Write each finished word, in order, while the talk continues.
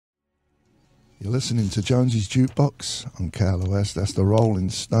You're listening to Jonesy's Jukebox on KLOS. That's the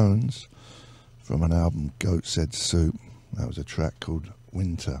Rolling Stones from an album, Goat Said Soup. That was a track called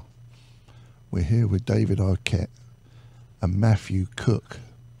Winter. We're here with David Arquette and Matthew Cooke.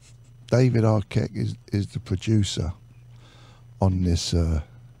 David Arquette is the producer on this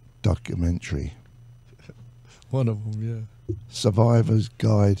documentary. One of them, yeah. Survivor's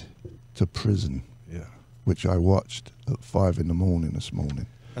Guide to Prison. Yeah. Which I watched at 5 in the morning this morning.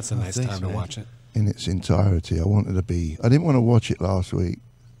 That's a nice time to watch it. In its entirety. I didn't want to watch it last week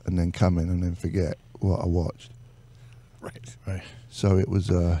and then come in and then forget what I watched. Right. So it was,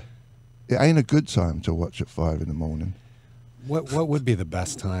 it ain't a good time to watch at 5 in the morning. What would be the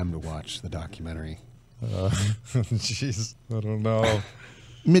best time to watch the documentary? Jeez, I don't know.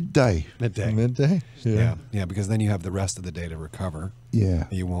 Midday. Midday? Yeah, because then you have the rest of the day to recover. Yeah.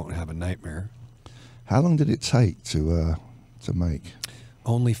 You won't have a nightmare. How long did it take to make?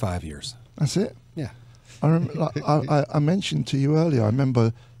 Only 5 years. That's it? Yeah. I mentioned to you earlier, I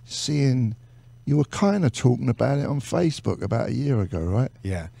remember seeing, you were kind of talking about it on Facebook about a year ago, right?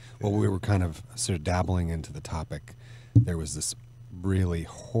 Yeah. Well, we were kind of sort of dabbling into the topic. There was this really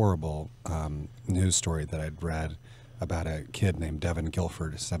horrible news story that I'd read about a kid named Devin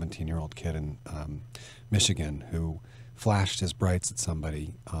Guilford, a 17-year-old kid in Michigan, who flashed his brights at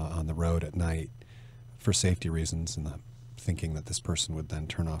somebody on the road at night for safety reasons, and thinking that this person would then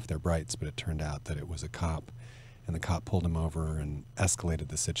turn off their brights, but it turned out that it was a cop, and the cop pulled him over and escalated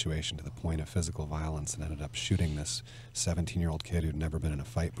the situation to the point of physical violence and ended up shooting this 17-year-old kid who'd never been in a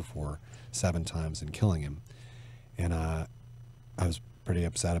fight before 7 times and killing him. And I was pretty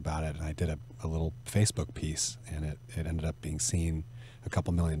upset about it, and I did a little Facebook piece, and it ended up being seen a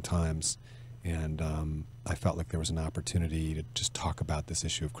couple million times, and I felt like there was an opportunity to just talk about this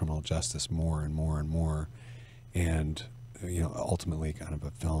issue of criminal justice more and more and more, and ultimately kind of a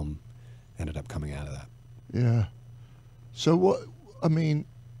film ended up coming out of that. Yeah. So what, I mean,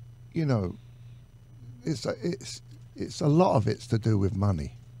 it's a lot of it's to do with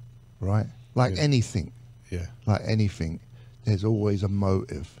money, right? Like anything. Yeah. Like anything, there's always a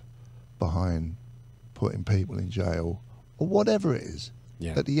motive behind putting people in jail or whatever it is.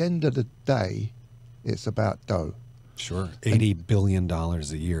 Yeah. At the end of the day, it's about dough. Sure. $80 billion a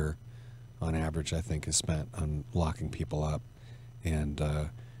year on average, I think, is spent on locking people up. And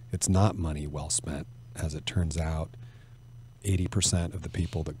it's not money well spent. As it turns out, 80% of the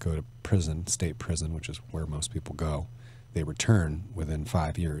people that go to prison, state prison, which is where most people go, they return within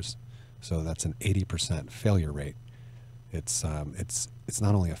 5 years. So that's an 80% failure rate. It's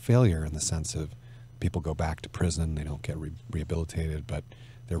not only a failure in the sense of people go back to prison, they don't get rehabilitated, but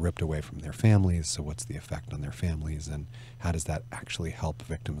they're ripped away from their families. So what's the effect on their families, and how does that actually help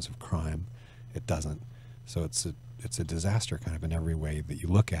victims of crime? It doesn't. So it's a disaster kind of in every way that you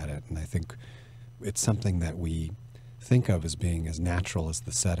look at it. And I think it's something that we think of as being as natural as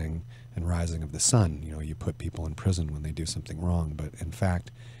the setting and rising of the sun. You put people in prison when they do something wrong, but in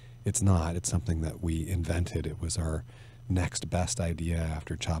fact, it's not. It's something that we invented. It was our next best idea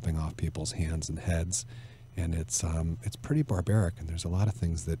after chopping off people's hands and heads. And it's pretty barbaric, and there's a lot of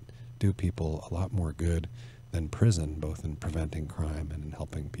things that do people a lot more good than prison, both in preventing crime and in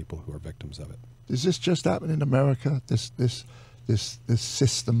helping people who are victims of it. Does this just happen in America, this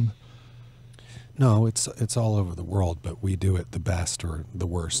system? No, it's all over the world, but we do it the best or the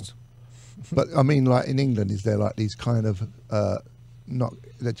worst. But I mean, like in England, is there like these kind of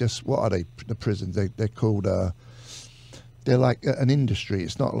they're just, what are they, the prisons? They're called, they're like an industry.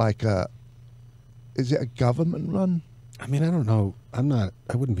 It's not like is it a government run? I mean, I don't know.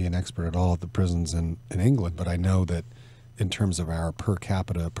 I wouldn't be an expert at all at the prisons in England, but I know that in terms of our per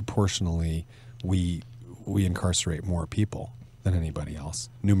capita, proportionally, we incarcerate more people than anybody else.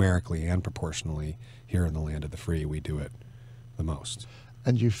 Numerically and proportionally, here in the land of the free, we do it the most.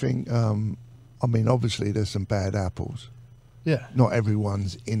 And you think, I mean, obviously there's some bad apples. Yeah. Not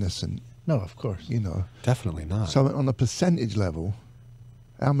everyone's innocent. No, of course. Definitely not. So on a percentage level,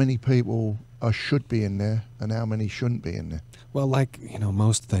 how many people should be in there and how many shouldn't be in there? Well, like,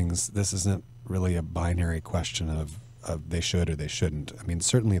 most things, this isn't really a binary question of they should or they shouldn't. I mean,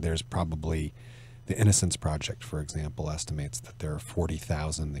 certainly there's probably, the Innocence Project, for example, estimates that there are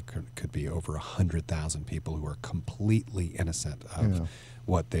 40,000, there could be over 100,000 people who are completely innocent of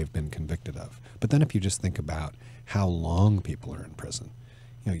what they've been convicted of. But then if you just think about how long people are in prison,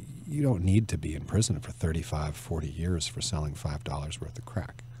 you don't need to be in prison for 35, 40 years for selling $5 worth of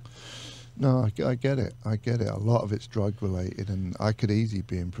crack. No, I get it. I get it. A lot of it's drug related, and I could easily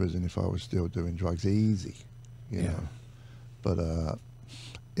be in prison if I was still doing drugs. Easy, you know. But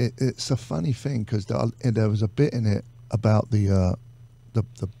it's a funny thing because there was a bit in it about the the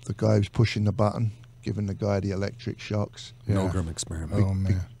guy who's pushing the button, giving the guy the electric shocks. Yeah. Milgram experiment. Oh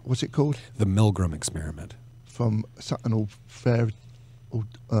man. What's it called? The Milgram experiment. From an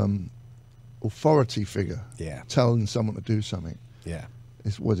authority figure. Yeah. Telling someone to do something. Yeah.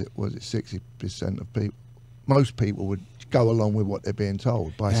 Was it 60% of people? Most people would go along with what they're being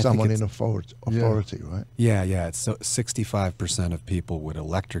told by Yeah, I someone think in authority, right? Yeah, yeah. It's 65% of people would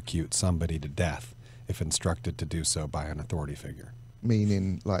electrocute somebody to death if instructed to do so by an authority figure.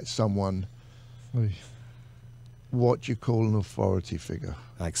 Meaning, like someone. Oy. What do you call an authority figure?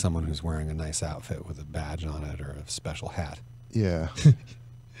 Like someone who's wearing a nice outfit with a badge on it or a special hat. Yeah.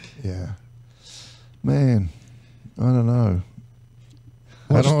 Yeah. Man, I don't know.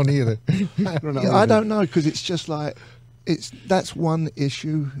 I don't either. I don't know. Yeah, I don't know, because it's just like that's one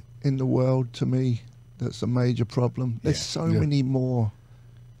issue in the world to me that's a major problem. There's so many more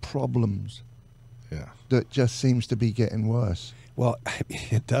problems Yeah. that just seems to be getting worse. Well,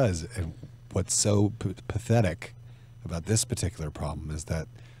 it does. And what's so pathetic about this particular problem is that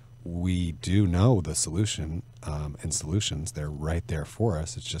we do know the solution and solutions. They're right there for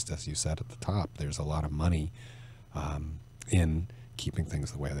us. It's just, as you said at the top, there's a lot of money in keeping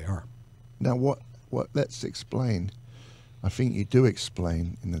things the way they are. Now, what let's explain. I think you do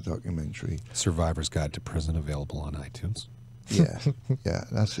explain in the documentary. Survivor's Guide to Prison, available on iTunes. Yeah, yeah,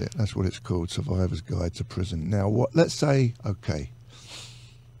 that's it. That's what it's called, Survivor's Guide to Prison. Now, let's say, okay,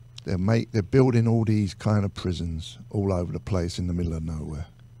 they're building all these kind of prisons all over the place in the middle of nowhere.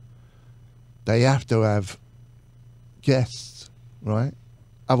 They have to have guests, right?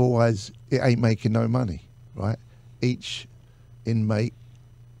 Otherwise, it ain't making no money, right? Each inmate,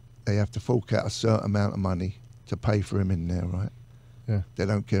 they have to fork out a certain amount of money to pay for him in there, right? Yeah. They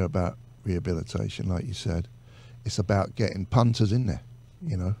don't care about rehabilitation, like you said. It's about getting punters in there,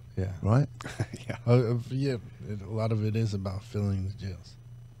 you know, Yeah. right? Yeah. Yeah. A lot of it is about filling the jails.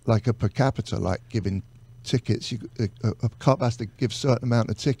 Like a per capita, like giving tickets. A cop has to give a certain amount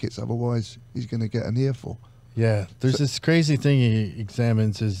of tickets, otherwise he's going to get an earful. Yeah. There's this crazy thing he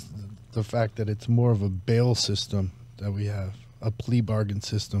examines is the fact that it's more of a bail system that we have, a plea bargain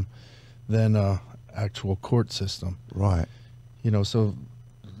system, than a actual court system. Right. You know, so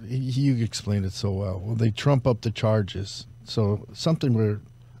you explained it so well. Well, they trump up the charges. So something where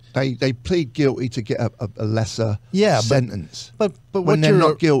They plead guilty to get a lesser sentence. But when what they're you're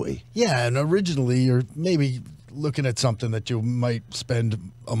not guilty. Yeah, and originally you're maybe looking at something that you might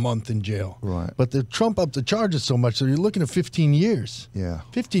spend a month in jail. Right. But they trump up the charges so much that you're looking at 15 years. Yeah.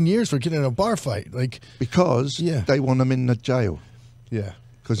 15 years for getting in a bar fight. Like, Because they want them in the jail. yeah.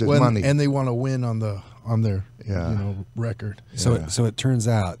 Because there's money. And they want to win on their record. So it turns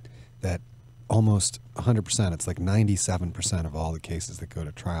out that almost 100%, it's like 97% of all the cases that go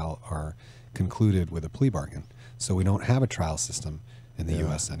to trial are concluded with a plea bargain. So we don't have a trial system in the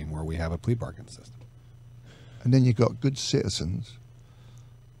U.S. anymore. We have a plea bargain system. And then you've got good citizens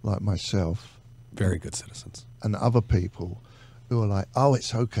like myself. Very good citizens. And other people who are like, oh,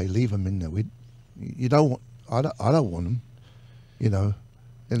 it's okay, leave them in there. You don't want, I don't want them, you know.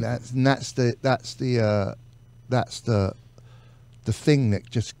 And that's the thing that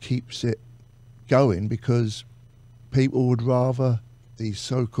just keeps it going, because people would rather these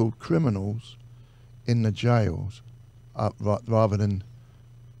so-called criminals in the jails rather than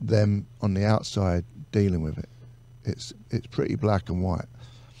them on the outside dealing with it. It's pretty black and white.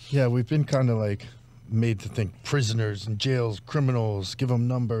 Yeah, we've been kind of like made to think prisoners and jails, criminals, give them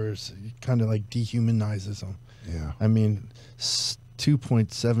numbers. It kind of like dehumanizes them. Yeah. I mean,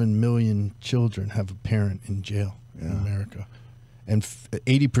 2.7 million children have a parent in jail in America. And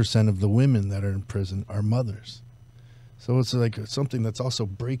 80% of the women that are in prison are mothers. So it's like something that's also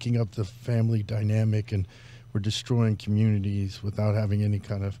breaking up the family dynamic, and we're destroying communities without having any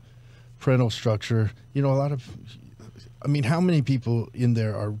kind of parental structure. You know, I mean, how many people in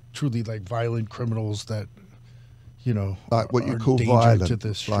there are truly like violent criminals that, you know, like what you are call danger violent, to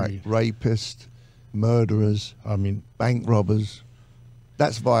the street? like rapists, murderers, I mean, bank robbers.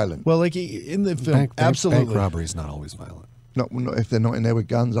 That's violent. well, like in the film, absolutely. Bank robbery is not always violent. Not if they're not in there with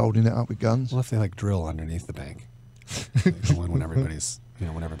guns, holding it up with guns. Well, if they like drill underneath the bank, like the one when everybody's, when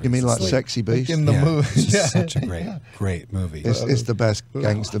everybody's You mean like asleep. Sexy Beast? in the movie. It's just such a great movie. It's the best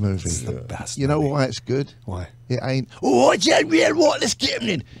gangster movie. It's the best. You know movie. why it's good? Why? It ain't, oh, what's that real? What? Let's get him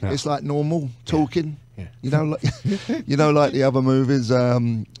in. Yeah. It's like normal talking. Yeah. You know, like the other movies,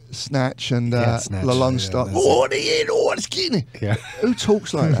 Snatch and Snatch. La Long Yeah, Stop. that's Oh, let's get him. Yeah. Who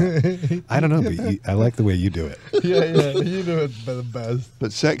talks like that? I don't know, but I like the way you do it. yeah, you know it the best.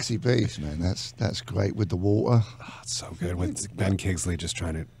 But Sexy Beast, man, that's great with the water. Oh, it's so good with Ben Kingsley just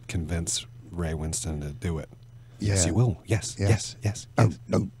trying to convince Ray Winston to do it. Yes, Yeah. you will. Yes, Yeah. yes, yes, No, yes,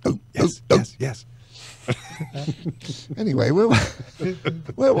 no, no, yes, no, no. yes, yes. Anyway, where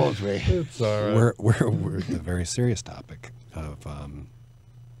was we? It's all right. We're at the very serious topic of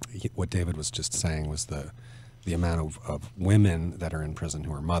what David was just saying was the amount of women that are in prison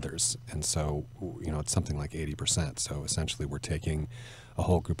who are mothers. And so, it's something like 80%. So essentially we're taking a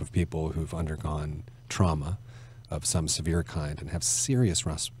whole group of people who've undergone trauma of some severe kind and have serious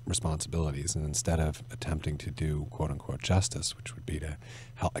responsibilities. And instead of attempting to do quote unquote justice, which would be to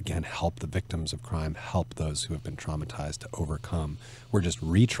help the victims of crime, help those who have been traumatized to overcome, we're just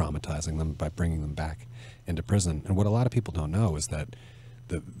re-traumatizing them by bringing them back into prison. And what a lot of people don't know is that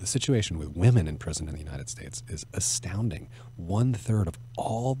the situation with women in prison in the United States is astounding. 1/3 of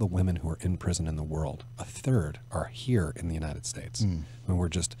all the women who are in prison in the world, 1/3 are here in the United States. And we're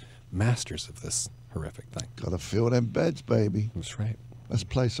just masters of this horrific thing. Gotta fill them beds, baby. That's right. Let's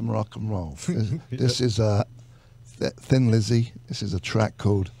play some rock and roll. This is Thin Lizzy. This is a track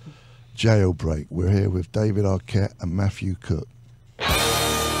called Jailbreak. We're here with David Arquette and Matthew Cooke.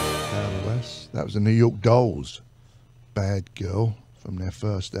 West. That was the New York Dolls. Bad Girl from their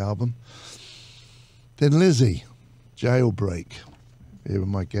first album. Thin Lizzy, Jailbreak. Here with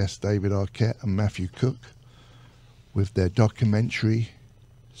my guests David Arquette and Matthew Cooke with their documentary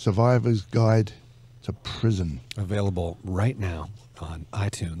Survivor's Guide to Prison. Available right now on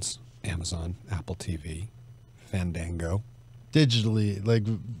iTunes, Amazon, Apple TV, Fandango, Digitally, like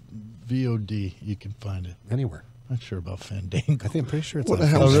VOD, you can find it. anywhere. Not sure about Fandango. I'm pretty sure it's What on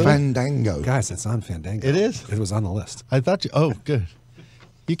the hell's Fandango. Fandango? Guys, it's on Fandango. It is? It was on the list. I thought you. Oh, good.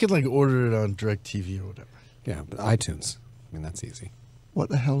 You could like order it on DirecTV or whatever. Yeah, but iTunes. I mean, that's easy. What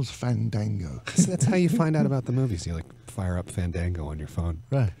the hell's Fandango? So that's how you find out about the movies. You fire up Fandango on your phone.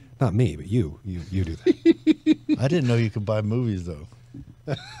 Right. Not me, but you do that. I didn't know you could buy movies though.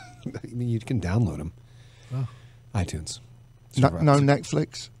 I mean, you can download them. Oh. iTunes. No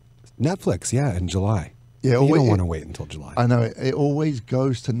Netflix? Netflix, yeah, in July. Yeah, You don't want to wait until July. I know it always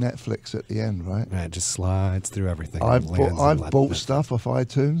goes to Netflix at the end, right? Right, it just slides through everything. I've and lands on bought Netflix. stuff off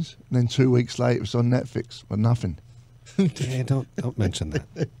iTunes, and then 2 weeks later it's on Netflix for nothing. Yeah, don't mention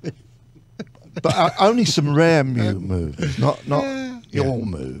that. But only some rare movies, not your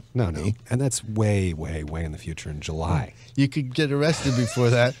move. No, and that's way, way, way in the future in July. You could get arrested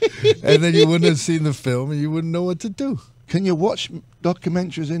before that, and then you wouldn't have seen the film, and you wouldn't know what to do. Can you watch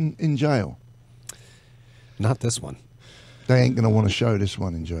documentaries in jail? Not this one. They ain't going to want to show this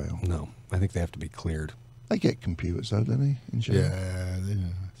one in jail. No, I think they have to be cleared. They get computers, though, don't they, in jail? Yeah.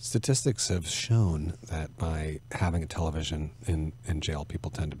 Statistics have shown that by having a television in jail, people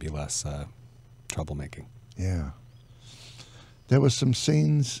tend to be less troublemaking. Yeah. There were some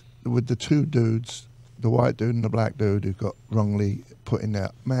scenes with the two dudes, the white dude and the black dude, who got wrongly put in there.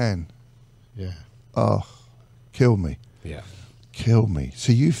 Man, Yeah. oh, kill me. Yeah. Kill me.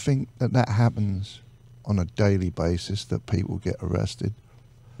 So you think that happens on a daily basis, that people get arrested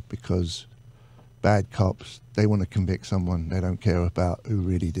because bad cops, they want to convict someone, they don't care about who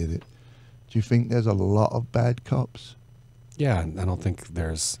really did it? Do you think there's a lot of bad cops? Yeah, and I don't think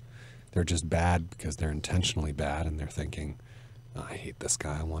they're just bad because they're intentionally bad and they're thinking, oh, I hate this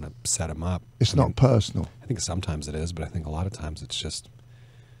guy, I want to set him up. It's I not mean, personal. I think sometimes it is, but I think a lot of times it's just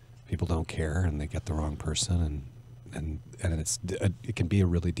people don't care and they get the wrong person, and it can be a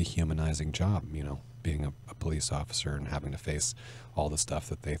really dehumanizing job, being a police officer and having to face all the stuff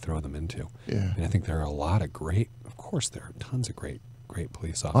that they throw them into. Yeah. And I think there are a lot of of course there are tons of great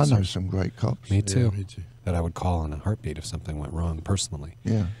police I officers. know some great cops. Me too. Yeah, me too. That I would call in a heartbeat if something went wrong personally.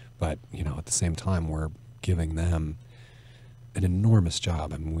 Yeah. But, at the same time, we're giving them an enormous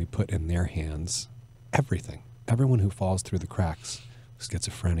job. I mean, we put in their hands everything. Everyone who falls through the cracks,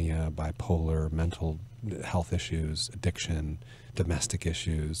 schizophrenia, bipolar, mental health issues, addiction, domestic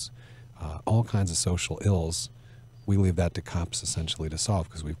issues, all kinds of social ills, we leave that to cops essentially to solve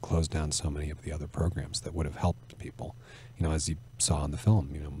because we've closed down so many of the other programs that would have helped people. As you saw in the film,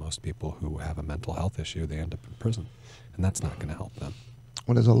 most people who have a mental health issue, they end up in prison, and that's not going to help them.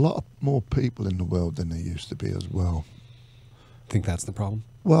 Well, there's a lot more people in the world than there used to be as well. Think that's the problem?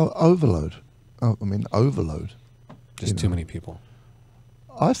 Well, overload. Overload. Just too many people.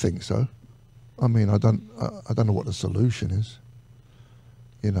 I think so. I mean, I don't know what the solution is.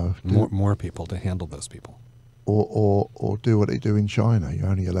 More people to handle those people. Or do what they do in China. You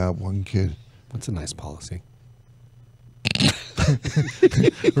only allow one kid. That's a nice policy.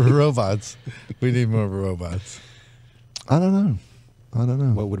 Robots. We need more robots. I don't know.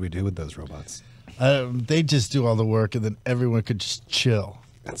 What would we do with those robots? They just do all the work, and then everyone could just chill.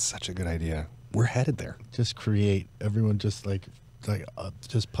 That's such a good idea. We're headed there. Just create. Everyone just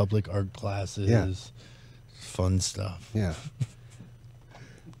just public art classes. Yeah. fun stuff. Yeah.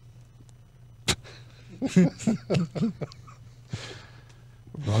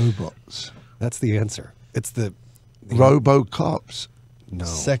 Robots. That's the answer. It's the Robo-cops. no.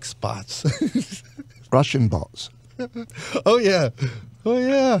 Sex bots. Russian bots. Oh yeah. Oh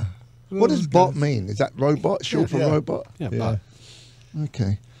yeah. What does bot mean? Is that robot? Short for Yeah. robot? Yeah, Yeah.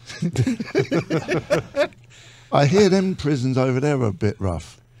 Okay. I hear them prisons over there are a bit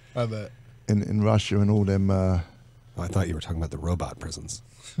rough I bet. in Russia and all them. Oh, I thought you were talking about the robot prisons.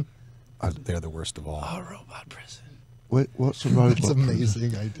 They're the worst of all. Oh, robot prison. What's a robot? That's prison?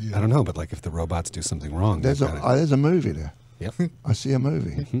 amazing idea. I don't know, but like if the robots do something wrong, There's they've a gotta- there's a movie there. Yep. I see a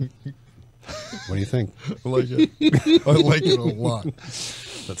movie. What do you think? I like it. I like it a lot.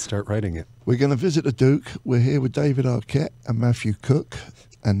 Let's start writing it. We're going to visit the Duke. We're here with David Arquette and Matthew Cooke,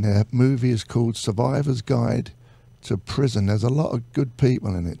 and their movie is called Survivor's Guide to Prison. There's a lot of good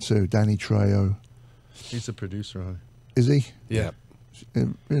people in it too. Danny Trejo. He's a producer on Is he? it. Yeah.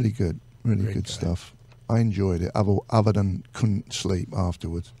 Really good. Really Great good guy. stuff. I enjoyed it, other than couldn't sleep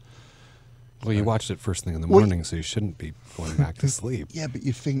afterwards. Well, you watched it first thing in the Well, morning, so you shouldn't be going back to sleep. Yeah, but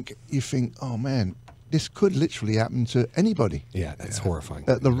you think, oh man, this could literally happen to anybody Yeah, it's horrifying.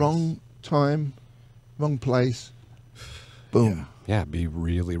 at the wrong time, wrong place. Boom. Yeah, be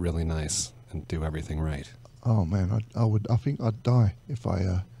really, really nice and do everything right. Oh man, I think I'd die if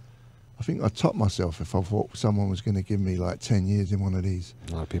I think I'd top myself if I thought someone was going to give me like 10 years in one of these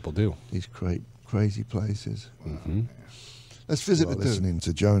A lot of people do. crazy places. Hmm. Let's visit the listening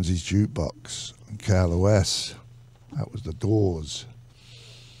to Jonesy's Jukebox and KLOS. That was the Doors.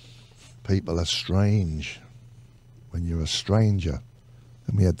 People are strange when you're a stranger.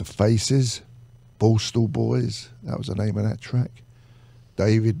 And we had the Faces, Borstal Boys. That was the name of that track.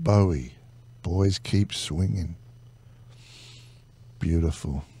 David Bowie, Boys Keep Swinging.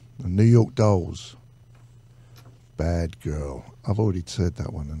 Beautiful. The New York Dolls, Bad Girl. I've already said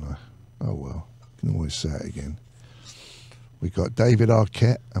that one, and oh well, can always say it again. We got David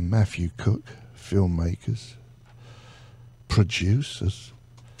Arquette and Matthew Cooke, filmmakers, producers.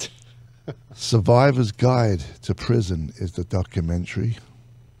 Survivor's Guide to Prison is the documentary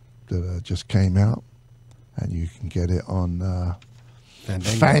that just came out, and you can get it on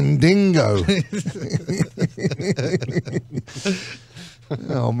Fandango.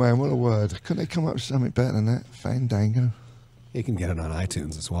 Oh man, what a word! Couldn't they come up with something better than that? Fandango. You can get it on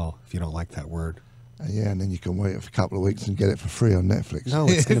iTunes as well if you don't like that word. Yeah, and then you can wait for a couple of weeks and get it for free on Netflix. No,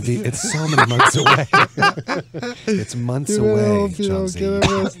 it's going to be, it's so many months away. It's months away, Jonesy. You're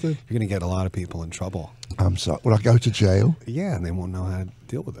going to get a lot of people in trouble. I'm sorry. Will I go to jail? Yeah, and they won't know how to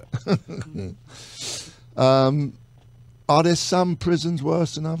deal with it. Are there some prisons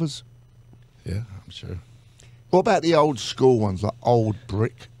worse than others? Yeah, I'm sure. What about the old school ones, like old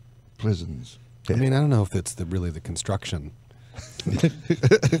brick prisons? I mean, I don't know if it's really the construction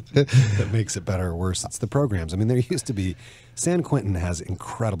that makes it better or worse. It's the programs. I mean, there used to be, San Quentin has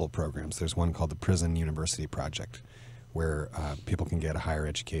incredible programs. There's one called the Prison University Project, where people can get a higher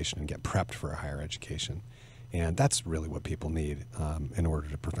education and get prepped for a higher education. And that's really what people need in order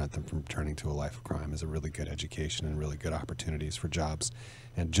to prevent them from returning to a life of crime, is a really good education and really good opportunities for jobs.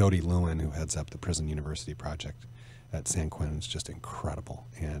 And Jody Lewin, who heads up the Prison University Project at San Quentin, is just incredible.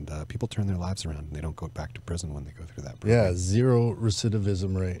 And people turn their lives around, and they don't go back to prison when they go through that program. Yeah, 0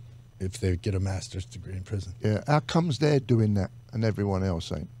 recidivism rate if they get a master's degree in prison. Yeah, how comes they're doing that and everyone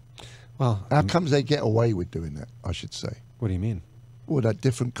else ain't? Well, How comes they get away with doing that, I should say? what do you mean? Well, that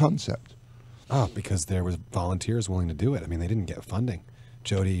different concept. Oh, because there was volunteers willing to do it. I mean, they didn't get funding.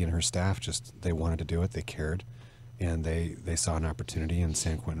 Jody and her staff they wanted to do it. They cared, and they saw an opportunity, and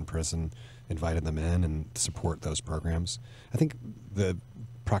San Quentin Prison invited them in and support those programs. I think the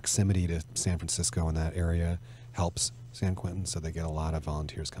proximity to San Francisco and that area helps San Quentin, so they get a lot of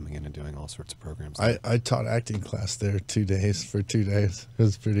volunteers coming in and doing all sorts of programs. I taught acting class there 2 days for 2 days. It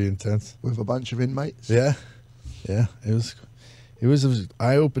was pretty intense. With a bunch of inmates? Yeah, it was an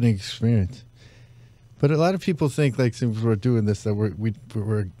eye-opening experience. But a lot of people think, like, since we're doing this, that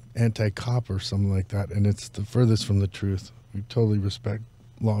we're anti-cop or something like that, and it's the furthest from the truth. We totally respect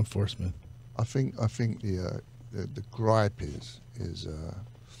law enforcement. I think the gripe is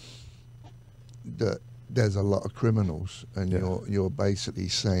that there's a lot of criminals, and you're basically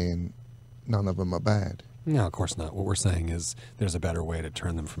saying none of them are bad. No, of course not. What we're saying is there's a better way to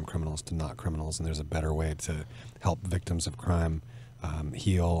turn them from criminals to not criminals, and there's a better way to help victims of crime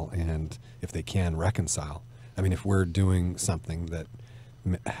heal and, if they can, reconcile. I mean, if we're doing something that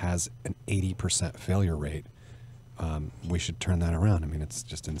has an 80% failure rate, we should turn that around. I mean, it's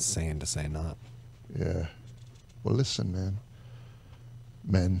just insane to say not. Yeah. Well, listen, man.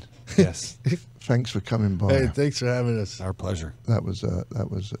 men. Yes, Thanks for coming by. Hey, thanks for having us. our pleasure. That was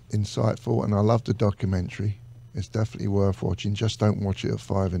insightful, and I love the documentary. It's definitely worth watching. Just don't watch it at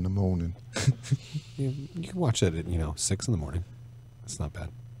 5 in the morning. You can watch it at 6 in the morning. It's not bad.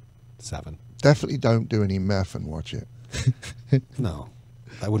 7. Definitely don't do any meth and watch it. No,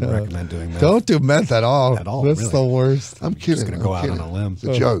 I wouldn't recommend doing that. Don't do meth at all. At all, That's really. the worst. I'm kidding. Just gonna go I'm out on kidding. a limb. It's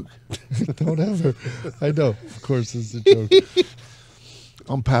a joke. Don't ever. I know. Of course, it's a joke.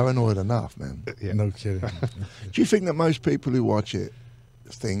 I'm paranoid enough, man. Yeah. No kidding. Do you think that most people who watch it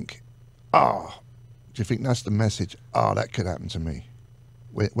think, do you think that's the message? That could happen to me.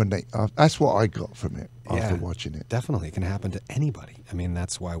 When they, that's what I got from it after watching it. Definitely, it can happen to anybody. I mean,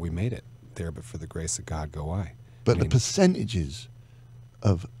 that's why we made it. There, but for the grace of God, go I. But I the mean, percentages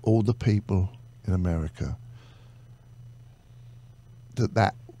of all the people in America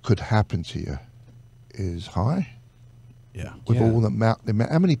that could happen to you is high. Yeah. With Yeah. all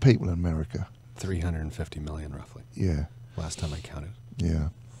how many people in America? 350 million, roughly. Yeah, Last time I counted. yeah.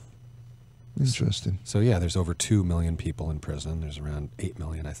 Interesting. So yeah, there's over 2 million people in prison. There's around 8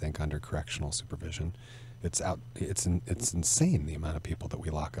 million, I think, under correctional supervision. It's insane the amount of people that we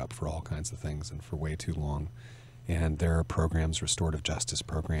lock up for all kinds of things and for way too long. And there are programs, restorative justice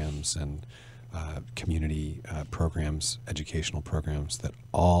programs, and community programs, educational programs that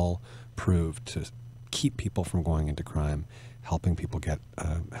all prove to keep people from going into crime, helping people get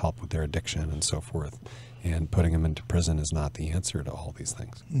help with their addiction and so forth. And putting them into prison is not the answer to all these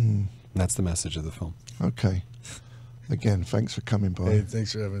things. And that's the message of the film. Okay. Again, thanks for coming by. Hey,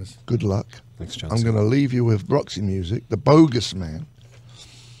 thanks for having us. Good luck. Thanks, Jonesy. I'm going to leave you with Roxy music, The Bogus Man.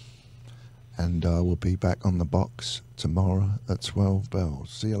 And we'll be back on the box tomorrow at 12 bells.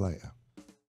 See you later.